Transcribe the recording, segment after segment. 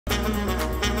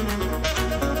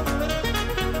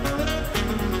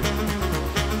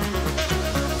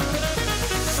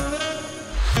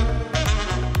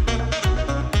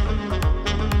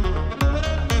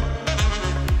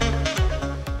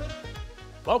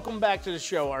Welcome back to the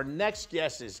show. Our next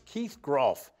guest is Keith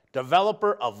Groff,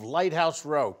 developer of Lighthouse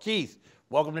Row. Keith,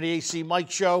 welcome to the ACMike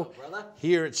Show. Hello,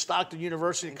 here at Stockton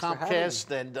University, Thanks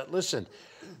Comcast. And listen,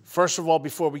 first of all,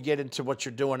 before we get into what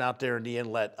you're doing out there in the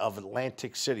inlet of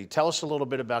Atlantic City, tell us a little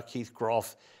bit about Keith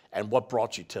Groff and what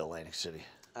brought you to Atlantic City.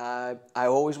 I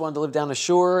always wanted to live down the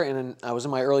shore, and I was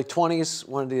in my early 20s,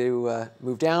 wanted to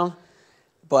move down.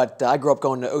 But I grew up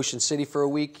going to Ocean City for a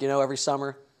week, you know, every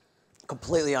summer.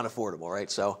 Completely unaffordable,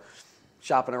 right? So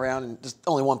shopping around and just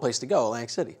only one place to go, Atlantic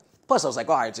City. Plus I was like,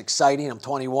 all right, it's exciting. I'm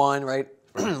 21, right?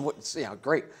 It's, you know,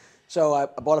 great. So I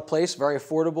bought a place, very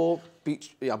affordable,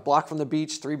 beach, you know, block from the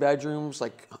beach, 3 bedrooms,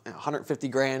 like 150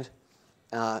 grand.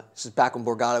 This is back when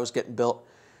Borgata was getting built.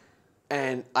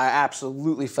 And I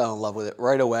absolutely fell in love with it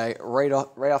right away, right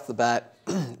off the bat.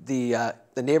 The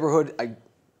neighborhood, I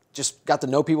just got to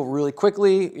know people really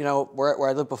quickly. You know, where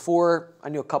I lived before, I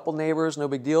knew a couple neighbors, no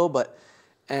big deal.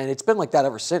 And it's been like that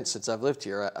ever since I've lived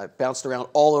here. I bounced around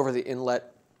all over the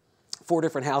inlet, 4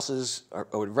 different houses. I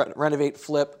would renovate,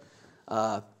 flip,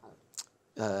 and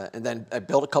then I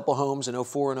built a couple homes in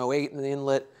 04 and 08 in the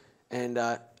inlet. And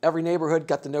every neighborhood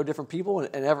got to know different people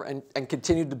and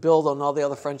continued to build on all the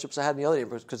other friendships I had in the other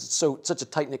neighborhoods because it's such a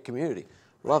tight-knit community.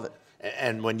 Love it.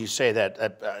 And when you say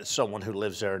that, someone who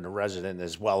lives there and a resident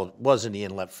as well, was in the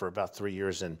inlet for about 3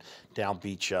 years and down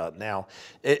beach now,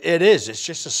 it's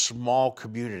just a small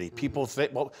community. People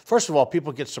think, well, first of all,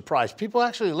 people get surprised. People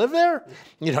actually live there?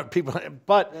 You know, people,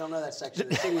 but... They don't know that section of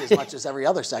the city as much as every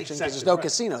other section because there's no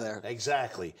casino there.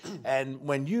 Exactly. And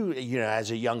when you know,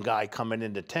 as a young guy coming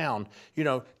into town, you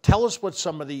know, tell us what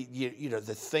some of the, you know,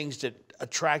 the things that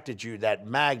attracted you, that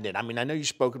magnet. I mean, I know you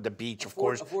spoke of the beach, of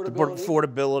course,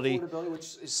 affordability,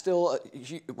 which is still,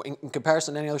 in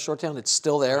comparison to any other short town, it's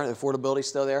still there. The affordability is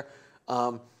still there.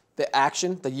 The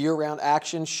action, the year-round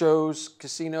action, shows,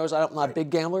 casinos. I'm not a big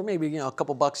gambler. Maybe, you know, a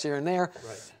couple bucks here and there.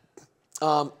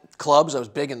 Right. Clubs. I was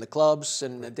big in the clubs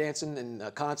and dancing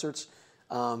and concerts.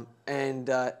 And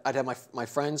I'd have my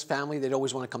friends, family. They'd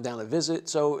always want to come down to visit.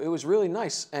 So it was really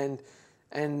nice. And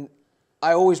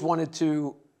I always wanted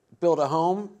to build a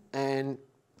home, and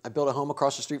I built a home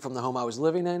across the street from the home I was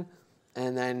living in,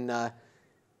 and then I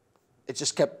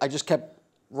just kept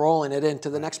rolling it into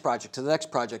the next project,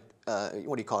 what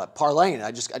do you call it? Parlaying.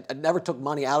 I never took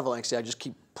money out of Atlantic City. I just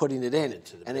keep putting it in,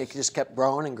 and it just kept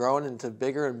growing and growing into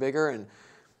bigger and bigger. And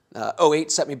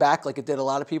 08 set me back like it did a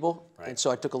lot of people, and so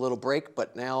I took a little break.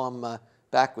 But now I'm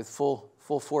back with full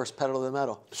force, pedal to the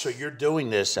metal. So you're doing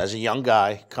this as a young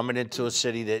guy coming into a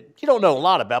city that you don't know a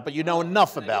lot about, but you know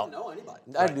enough about. I didn't know anybody.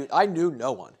 Right. I knew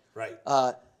no one. Right.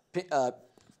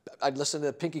 I'd listen to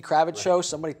the Pinky Kravitz show.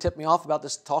 Somebody tipped me off about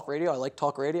this talk radio. I like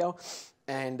talk radio.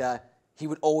 And he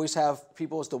would always have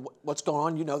people as to what's going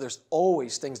on. You know, there's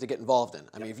always things to get involved in.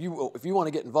 I mean, if you want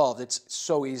to get involved, it's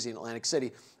so easy in Atlantic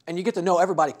City. And you get to know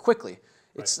everybody quickly.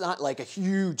 It's not like a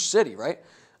huge city, right?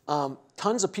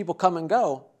 Tons of people come and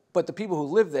go. But the people who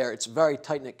live there, it's a very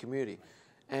tight-knit community.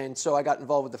 And so I got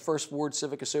involved with the First Ward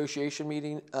Civic Association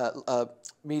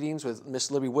meetings with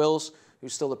Miss Libby Wills,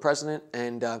 who's still the president.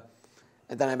 And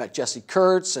then I met Jesse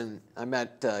Kurtz, and I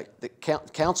met the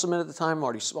councilman at the time,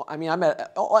 Marty Small. I mean, I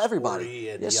met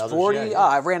everybody. Sporty.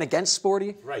 I ran against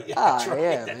Sporty. Right, yeah, that's right.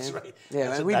 Yeah, that's man. right.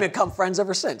 Yeah, and we've become friends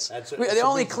ever since. The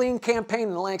only clean campaign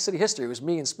in Atlantic City history was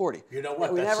me and Sporty. You know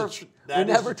what? We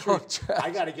never talked trash. I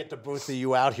got to get the both of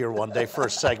you out here one day for a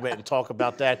segment and talk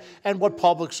about that and what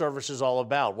public service is all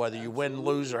about, whether you win,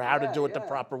 lose, or how to do it the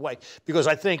proper way. Because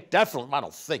I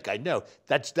know,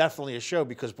 that's definitely a show,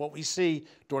 because what we see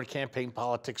during campaign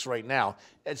politics right now,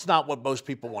 it's not what most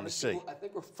people want to see. I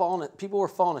think people were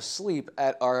falling asleep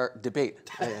at our debate.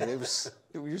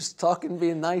 We were just talking,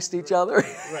 being nice to each other.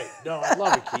 Right. No, I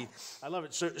love it, Keith. I love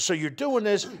it. So you're doing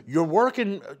this. You're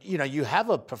working. You know, you have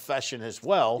a profession as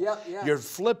well. Yeah. You're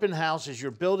flipping houses.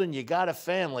 You're building. You got a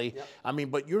family. Yep. I mean,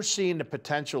 but you're seeing the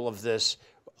potential of this,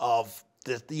 of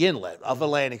the inlet of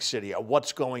Atlantic City, of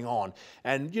what's going on.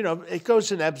 And, you know, it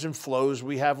goes in ebbs and flows.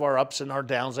 We have our ups and our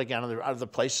downs, like out of the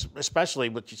place, especially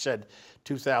what you said,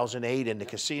 2008 and the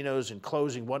casinos and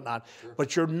closing, whatnot. Sure.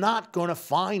 But you're not going to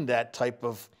find that type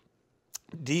of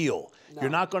deal. No.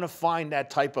 You're not going to find that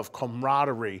type of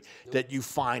camaraderie that you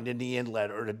find in the inlet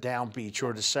or the down beach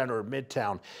or the center or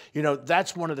midtown. You know,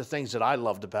 that's one of the things that I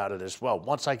loved about it as well.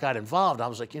 Once I got involved, I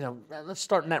was like, you know, let's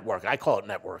start networking. I call it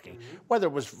networking, whether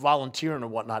it was volunteering or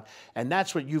whatnot. And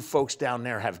that's what you folks down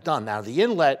there have done. Now, the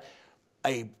inlet,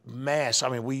 a mass. I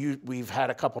mean, we've had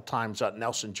a couple times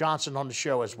Nelson Johnson on the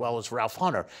show, as well as Ralph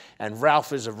Hunter. And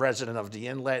Ralph is a resident of the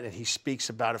Inlet, and he speaks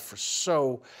about it for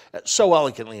so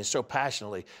eloquently and so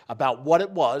passionately about what it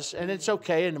was, and it's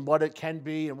okay, and what it can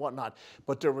be and whatnot.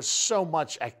 But there was so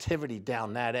much activity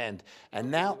down that end. And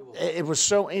now it was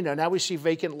so, now we see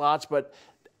vacant lots, but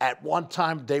at one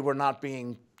time they were not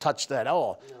being touched at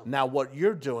all. No. Now what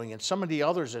you're doing, and some of the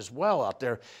others as well out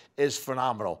there, is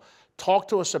phenomenal. Talk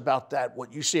to us about that,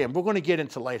 what you see. And we're going to get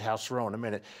into Lighthouse Row in a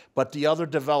minute. But the other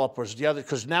developers,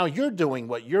 because now you're doing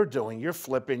what you're doing. You're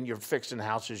flipping, you're fixing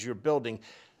houses, you're building.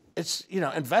 It's,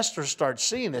 investors start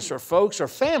seeing this, or folks, or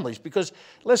families. Because,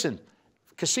 listen,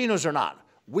 casinos are not.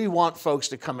 We want folks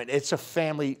to come in. It's a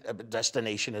family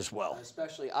destination as well.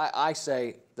 Especially, I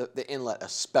say the Inlet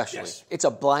especially. Yes. It's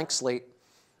a blank slate.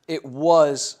 It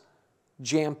was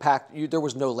jam-packed. There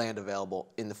was no land available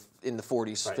in the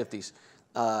 40s, right. 50s.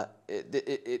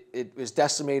 It was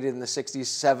decimated in the 60s,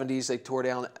 70s. They tore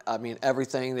down,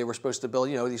 everything. They were supposed to build,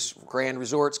 these grand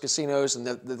resorts, casinos, and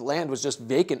the land was just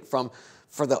vacant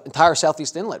for the entire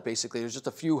Southeast Inlet, basically. There's just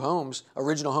a few homes,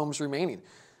 original homes remaining.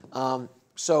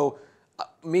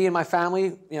 Me and my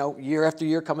family, year after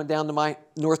year, coming down to my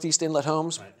Northeast Inlet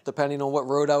homes, right. Depending on what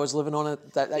road I was living on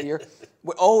that year,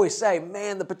 we always say,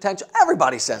 man, the potential.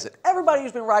 Everybody says it. Everybody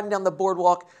who's been riding down the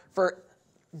boardwalk for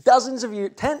dozens of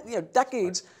years,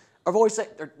 decades, have always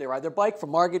said, they ride their bike from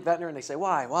Margate, Ventnor, and they say,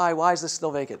 why is this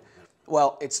still vacant?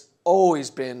 Well, it's always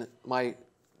been my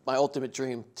ultimate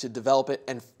dream to develop it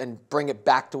and bring it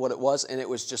back to what it was, and it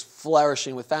was just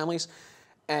flourishing with families.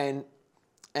 And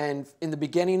in the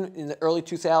beginning, in the early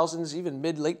 2000s, even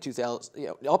late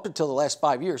 2000s, up until the last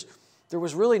 5 years, there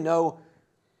was really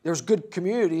there was good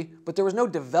community, but there was no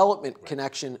development right.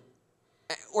 connection,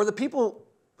 or the people,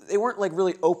 they weren't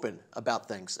really open about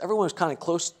things. Everyone was kind of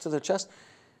close to their chest.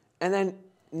 And then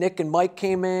Nick and Mike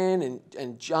came in,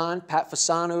 and John, Pat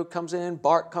Fasano comes in,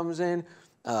 Bart comes in,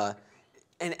 and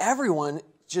everyone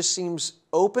just seems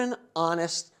open,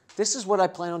 honest. This is what I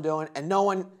plan on doing, and no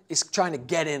one is trying to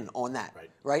get in on that,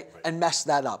 right? And mess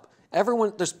that up.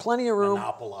 Everyone, there's plenty of room.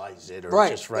 Monopolize it, or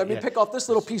right. just right. Pick off this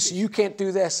little piece, so you can't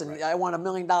do this, and I want $1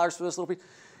 million for this little piece.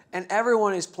 And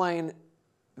everyone is playing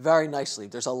very nicely.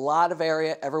 There's a lot of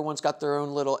area. Everyone's got their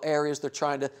own little areas they're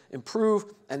trying to improve,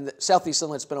 and the Southeast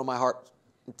Inlet's been on my heart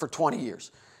for 20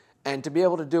 years. And to be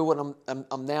able to do what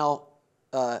I'm now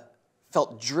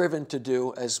felt driven to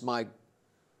do as my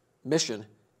mission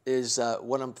is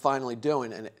what I'm finally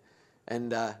doing,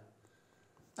 and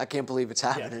I can't believe it's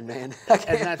happening, man.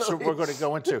 And that's what we're going to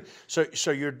go into.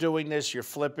 So you're doing this, you're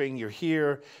flipping, you're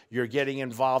here, you're getting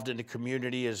involved in the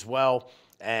community as well,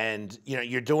 and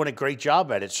you're doing a great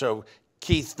job at it. So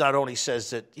Keith not only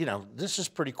says that, this is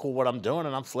pretty cool what I'm doing,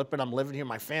 and I'm flipping, I'm living here,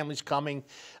 my family's coming,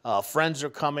 friends are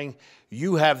coming.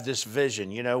 You have this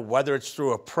vision, whether it's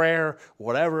through a prayer,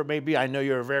 whatever it may be. I know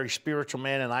you're a very spiritual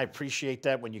man, and I appreciate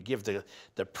that when you give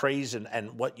the praise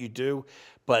and what you do.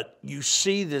 But you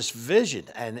see this vision,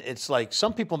 and it's like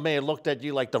some people may have looked at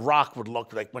you like The Rock would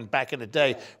look like when back in the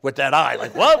day with that eye,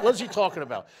 like, what's he talking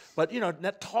about? But,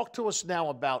 talk to us now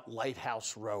about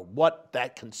Lighthouse Row, what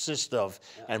that consists of,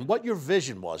 and what your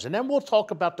vision was. And then we'll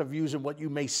talk about the views and what you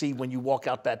may see when you walk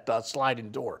out that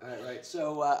sliding door. Right.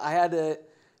 So I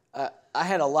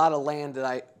had a lot of land that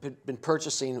I've been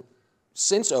purchasing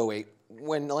since 2008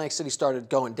 when Atlantic City started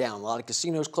going down. A lot of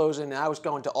casinos closing, and I was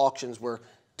going to auctions where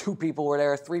 2 people were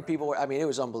there, 3 people were, it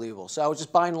was unbelievable. So I was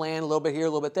just buying land, a little bit here, a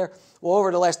little bit there. Well,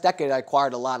 over the last decade, I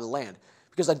acquired a lot of land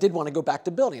because I did want to go back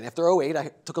to building. After 2008,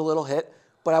 I took a little hit,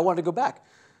 but I wanted to go back.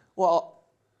 Well,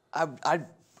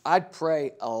 I'd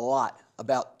pray a lot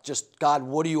about just, God,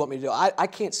 what do you want me to do? I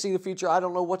can't see the future. I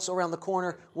don't know what's around the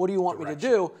corner. What do you want me to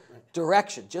do?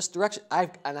 Direction, just direction. I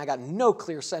got no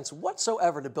clear sense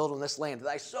whatsoever to build on this land that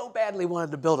I so badly wanted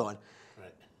to build on.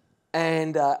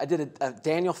 And I did a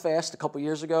Daniel fast a couple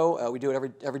years ago. We do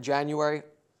it every January.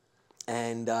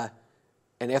 And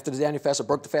after the Daniel fast, I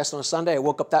broke the fast on a Sunday. I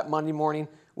woke up that Monday morning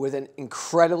with an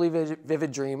incredibly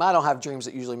vivid dream. I don't have dreams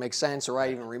that usually make sense or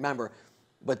I even remember.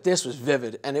 But this was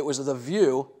vivid. And it was the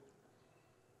view.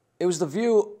 It was the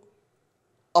view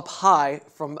up high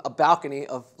from a balcony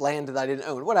of land that I didn't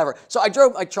own, whatever. So I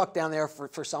drove my truck down there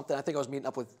for something. I think I was meeting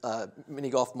up with mini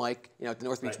golf Mike, at the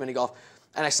North Beach mini golf.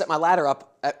 And I set my ladder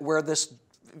up at where this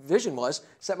vision was,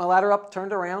 set my ladder up,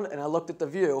 turned around, and I looked at the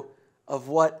view of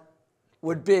what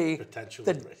would be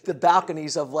the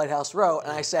balconies of Lighthouse Row,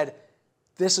 and I said,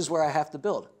 this is where I have to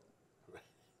build.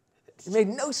 It made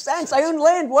no sense. I owned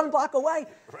land 1 block away.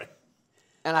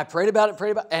 And I prayed about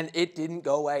it, and it didn't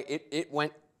go away.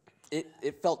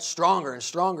 It felt stronger and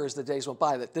stronger as the days went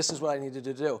by that this is what I needed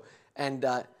to do. And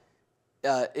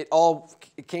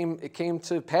it came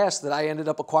to pass that I ended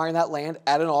up acquiring that land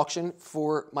at an auction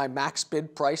for my max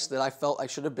bid price that I felt I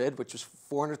should have bid, which was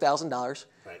 $400,000.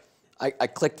 Right. I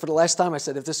clicked for the last time. I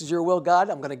said, if this is your will, God,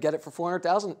 I'm going to get it for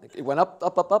 $400,000. It went up,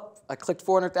 up, up, up. I clicked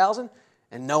 $400,000,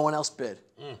 and no one else bid.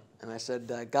 And I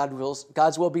said,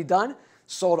 God's will be done.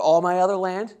 Sold all my other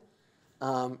land.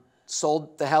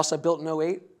 Sold the house I built in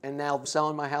 08, and now I'm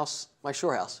selling my house, my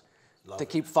shore house, to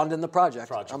keep funding the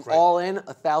project. I'm all in,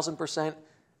 1,000%.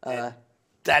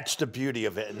 That's the beauty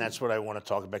of it, and that's what I want to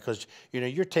talk about, because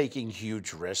you're taking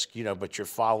huge risk, but you're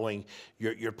following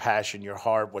your passion, your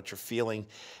heart, what you're feeling,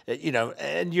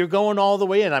 and you're going all the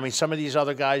way in. I mean, some of these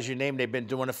other guys you named, they've been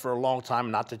doing it for a long time.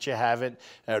 Not that you haven't.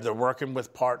 They're working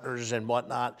with partners and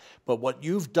whatnot. But what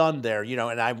you've done there,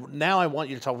 and now I want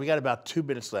you to talk. We got about 2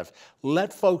 minutes left.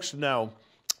 Let folks know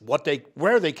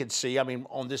where they can see. I mean,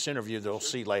 on this interview, they'll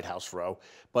see Lighthouse Row,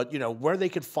 but where they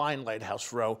can find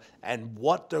Lighthouse Row and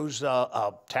what those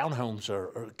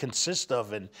townhomes consist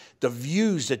of, and the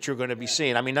views that you're going to be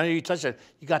seeing. I mean, I know you touched on.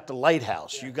 You got the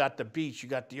lighthouse, you got the beach, you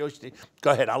got the ocean. Go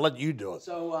ahead, I'll let you do it.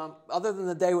 So, other than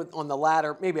the day on the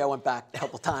ladder, maybe I went back a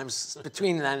couple times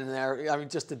between then and there. I mean,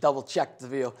 just to double check the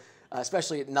view,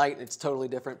 especially at night. It's totally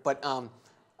different, but.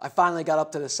 I finally got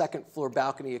up to the second floor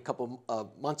balcony a couple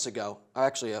months ago, or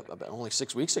actually only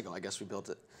 6 weeks ago, I guess we built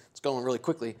it. It's going really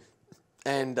quickly.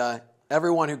 And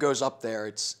everyone who goes up there,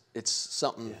 it's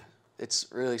something, it's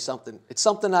really something. It's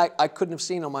something I couldn't have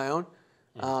seen on my own.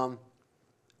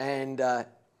 Even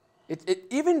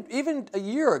a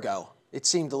year ago, it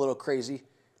seemed a little crazy.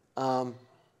 My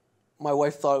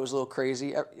wife thought it was a little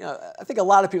crazy. I think a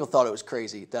lot of people thought it was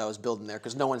crazy that I was building there,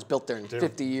 because no one's built there in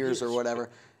 50 years or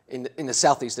whatever. In the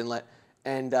Southeast Inlet.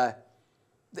 And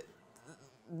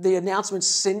the announcements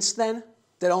since then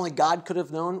that only God could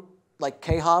have known, like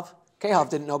Kehov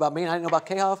didn't know about me, and I didn't know about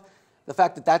Kehov. The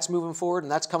fact that that's moving forward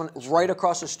and that's coming right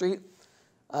across the street,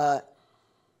 I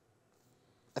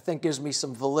think gives me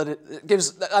some validity.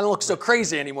 I don't look so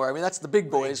crazy anymore. I mean, that's the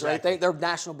big boys, exactly. Right? They're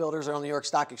national builders. They're on the New York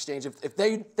Stock Exchange. If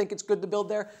they think it's good to build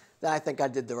there, then I think I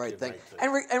did the right thing.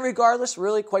 And regardless,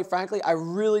 really, quite frankly, I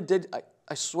really did.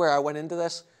 I swear I went into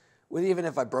this with, even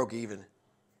if I broke even.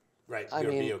 Right,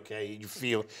 you'll be okay. You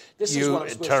feel, this you is what I'm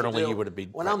internally, you would have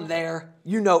been. When I'm there,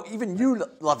 even you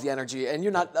love the energy, and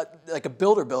you're not like a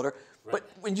builder. Right. But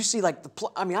when you see like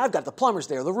I've got the plumbers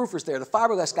there, the roofers there, the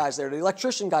fiberglass guys there, the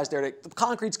electrician guys there, the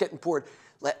concrete's getting poured.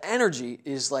 The energy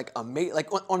is like amazing. Like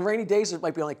on rainy days, there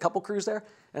might be only a couple crews there,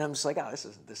 and I'm just like, oh, this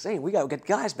isn't the same. We got to get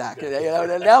guys back.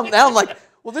 Now I'm like,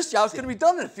 well, this job's going to be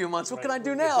done in a few months. What can I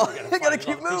do now? I got to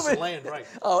keep moving. Land, right.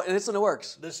 Oh, and it's in the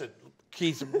works. Listen,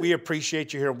 Keith, we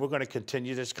appreciate you here. We're going to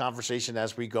continue this conversation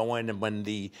as we go in, and when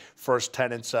the first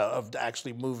tenants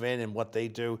actually move in and what they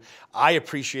do. I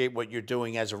appreciate what you're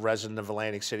doing as a resident of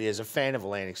Atlantic City, as a fan of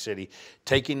Atlantic City,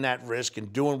 taking that risk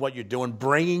and doing what you're doing,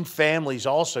 bringing families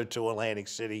also to Atlantic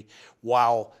City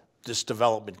while this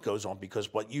development goes on,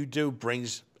 because what you do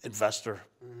brings investor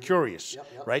curious,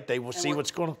 right? They will see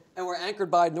what's going on. And we're anchored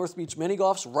by North Beach Mini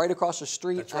Golfs right across the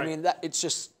street. That's right. I mean, the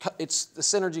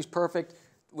synergy's perfect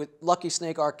with Lucky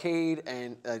Snake Arcade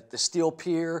and the Steel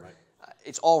Pier. Right.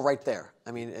 It's all right there.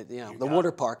 I mean, the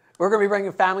water park. We're going to be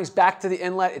bringing families back to the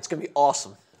inlet. It's going to be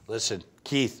awesome. Listen,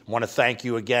 Keith, want to thank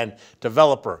you again.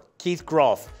 Developer Keith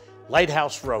Groff,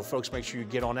 Lighthouse Row. Folks, make sure you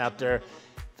get on out there.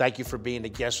 Thank you for being a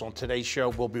guest on today's show.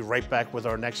 We'll be right back with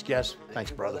our next guest.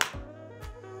 Thanks, brother.